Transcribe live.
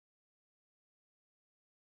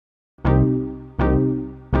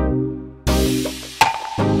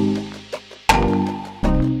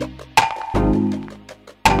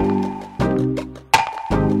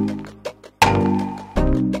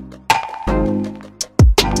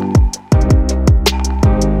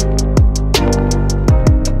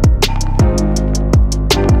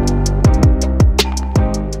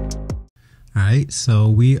right, so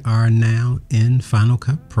we are now in Final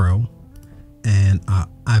Cut Pro, and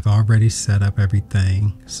I've already set up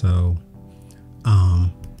everything. So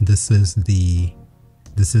this is the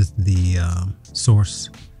source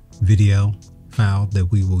video file that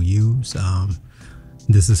we will use.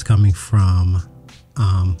 This is coming from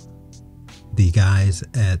the guys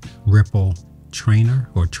at Ripple Training.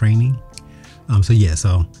 So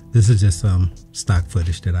this is just some stock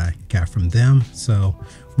footage that I got from them. So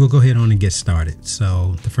we'll go ahead on and get started.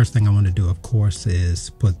 So the first thing I want to do, of course,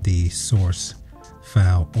 is put the source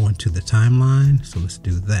file onto the timeline. So let's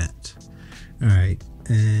do that. All right,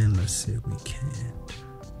 and let's see if we can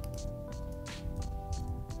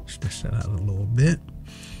stretch that out a little bit.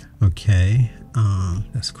 Okay,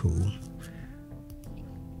 that's cool.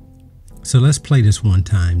 So let's play this one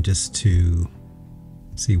time just to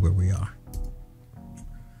see where we are.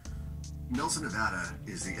 Nelson, Nevada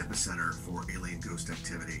is the epicenter for alien ghost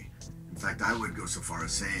activity. In fact, I would go so far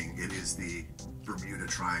as saying it is the Bermuda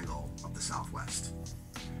Triangle of the Southwest.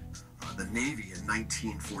 The Navy in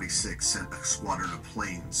 1946 sent a squadron of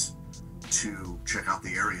planes to check out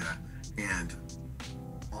the area, and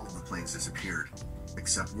all of the planes disappeared,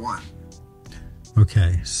 except one.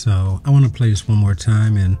 Okay, so I want to play this one more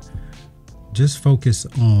time and just focus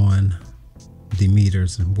on the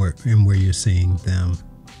meters and where you're seeing them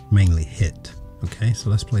mainly hit. Okay, so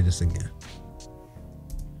let's play this again.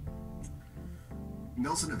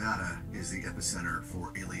 Nelson, Nevada is the epicenter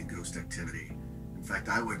for alien ghost activity. In fact,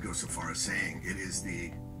 I would go so far as saying it is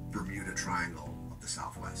the Bermuda Triangle of the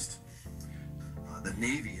Southwest. The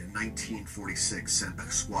Navy in 1946 sent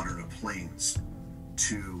a squadron of planes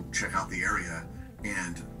to check out the area,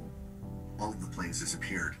 and all of the planes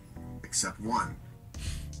disappeared, except one.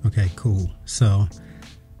 Okay, cool. So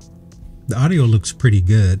the audio looks pretty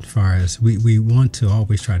good as far as we want to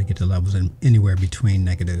always try to get the levels in anywhere between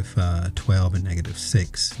 -12 and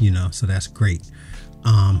 -6, so that's great.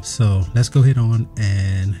 So let's go ahead on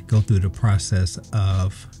and go through the process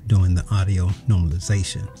of doing the audio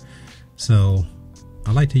normalization. So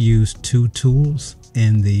I like to use two tools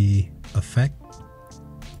in the effect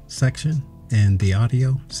section and the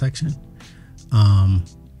audio section.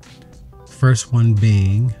 First one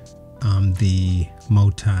being the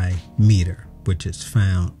MultiMeter, which is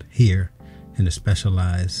found here in the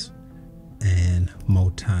Specialize and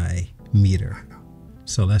MultiMeter.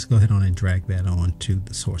 So let's go ahead on and drag that on to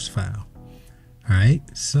the source file. All right,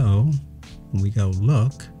 so when we go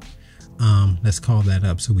look, let's call that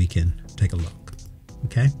up so we can take a look.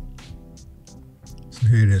 Okay, so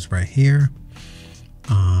here it is right here.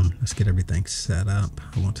 Let's get everything set up.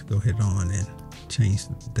 I want to go ahead on and change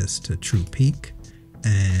this to true peak,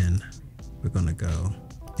 and we're going to go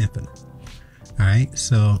infinite. All right,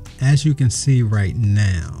 so as you can see right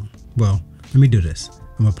now, well, let me do this.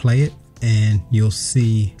 I'm gonna play it and you'll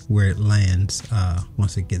see where it lands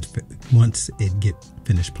once it gets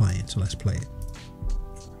finished playing. So let's play it.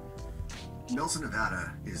 Nelson,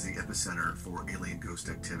 Nevada is the epicenter for alien ghost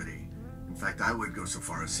activity. In fact, I would go so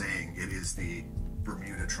far as saying it is the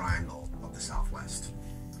Bermuda Triangle of the Southwest.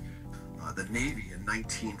 The Navy in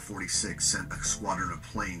 1946 sent a squadron of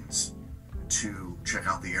planes to check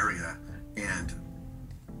out the area, and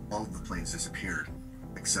all of the planes disappeared,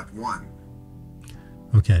 except one.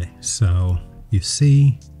 Okay, so you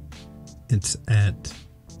see it's at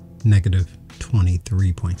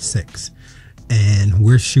 -23.6, and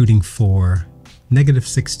we're shooting for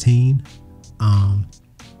 -16. As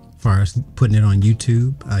far as putting it on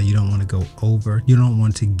YouTube, you don't want to go over, you don't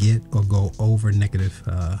want to get or go over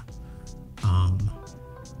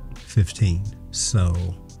 -15.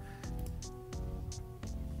 So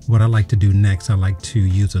what I like to do next, I like to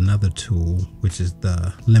use another tool, which is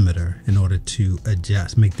the limiter, in order to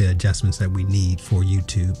make the adjustments that we need for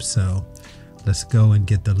YouTube. So let's go and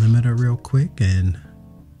get the limiter real quick, and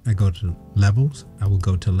I go to levels. I will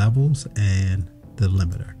go to levels and the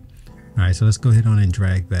limiter. All right, so let's go ahead on and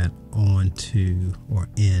drag that onto or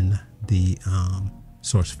in the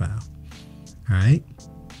source file. All right.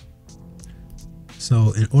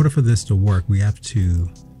 So in order for this to work, we have to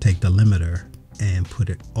take the limiter and put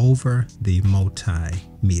it over the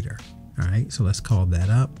MultiMeter. All right, so let's call that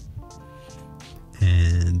up,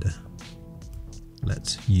 and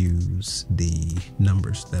let's use the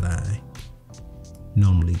numbers that I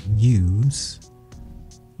normally use.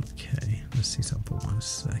 Okay, let's see something for 1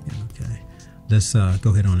 second. Okay, let's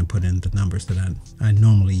go ahead on and put in the numbers that I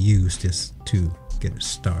normally use just to get it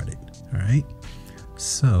started. All right,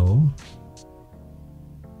 so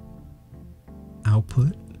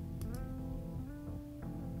output,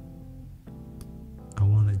 I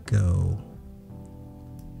want to go,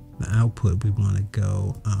 the output, we want to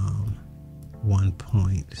go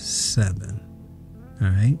 1.7. All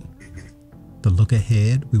right. The look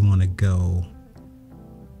ahead, we want to go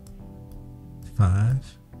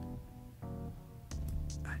 5.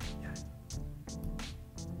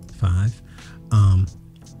 5.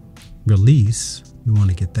 Release, we want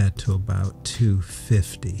to get that to about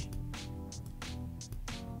 250.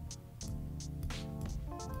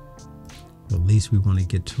 Release, we want to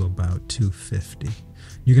get to about 250.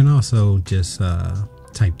 You can also just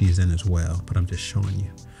type these in as well, but I'm just showing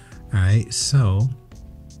you. All right, so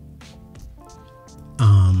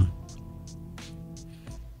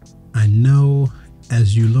I know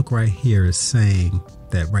as you look right here, it's saying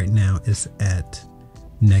that right now it's at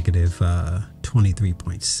negative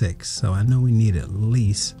 23.6. So I know we need at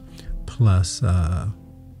least plus 7.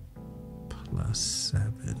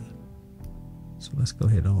 So let's go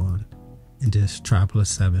ahead on and just try plus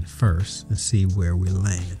 7 first and see where we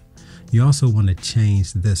land. You also want to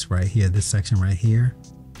change this right here, this section right here,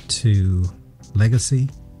 to legacy,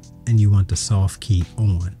 and you want the soft key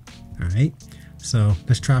on. All right, so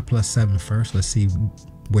let's try plus 7 first. Let's see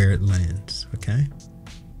where it lands. Okay,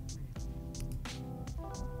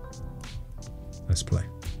 let's play.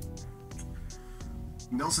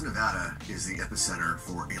 Nelson, Nevada is the epicenter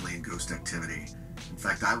for alien ghost activity. In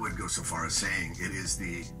fact, I would go so far as saying it is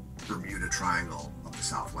the Bermuda Triangle of the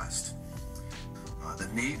Southwest. The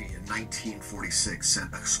Navy in 1946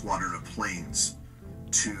 sent a squadron of planes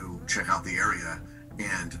to check out the area,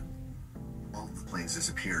 and all of the planes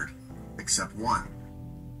disappeared except one.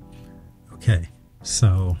 Okay,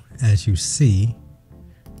 so as you see,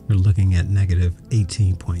 we're looking at negative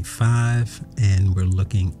 18.5, and we're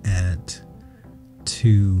looking at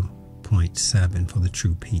 2.7 for the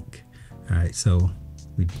true peak. All right, so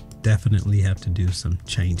we definitely have to do some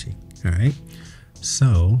changing. All right,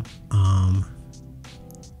 so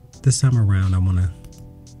this time around I want to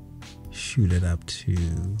shoot it up to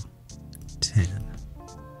 10.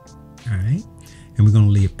 All right, and we're going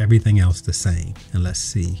to leave everything else the same, and let's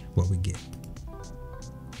see what we get.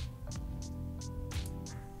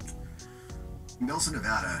 Nelson,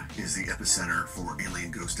 Nevada is the epicenter for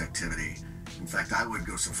alien ghost activity. In fact, I would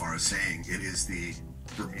go so far as saying it is the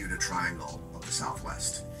Bermuda Triangle of the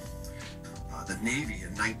Southwest. The Navy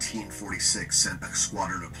in 1946 sent a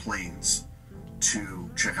squadron of planes to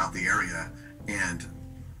check out the area, and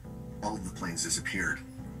all of the planes disappeared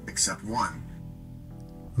except one.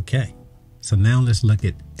 Okay, so now let's look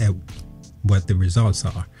at what the results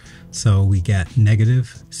are. So we got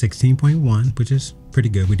negative 16.1, which is pretty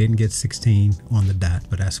good. We didn't get 16 on the dot,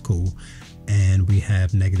 but that's cool. And we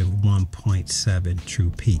have negative 1.7 true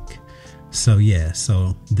peak. So yeah,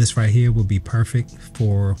 so this right here will be perfect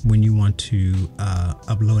for when you want to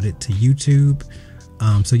upload it to YouTube.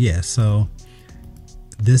 So yeah, so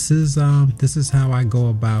this is how I go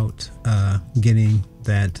about getting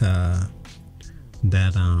that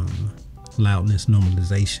loudness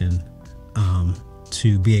normalization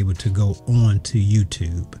to be able to go on to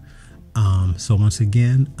YouTube. So once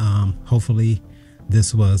again, hopefully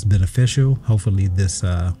this was beneficial. Hopefully this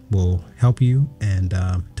will help you, and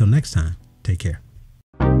till next time, take care.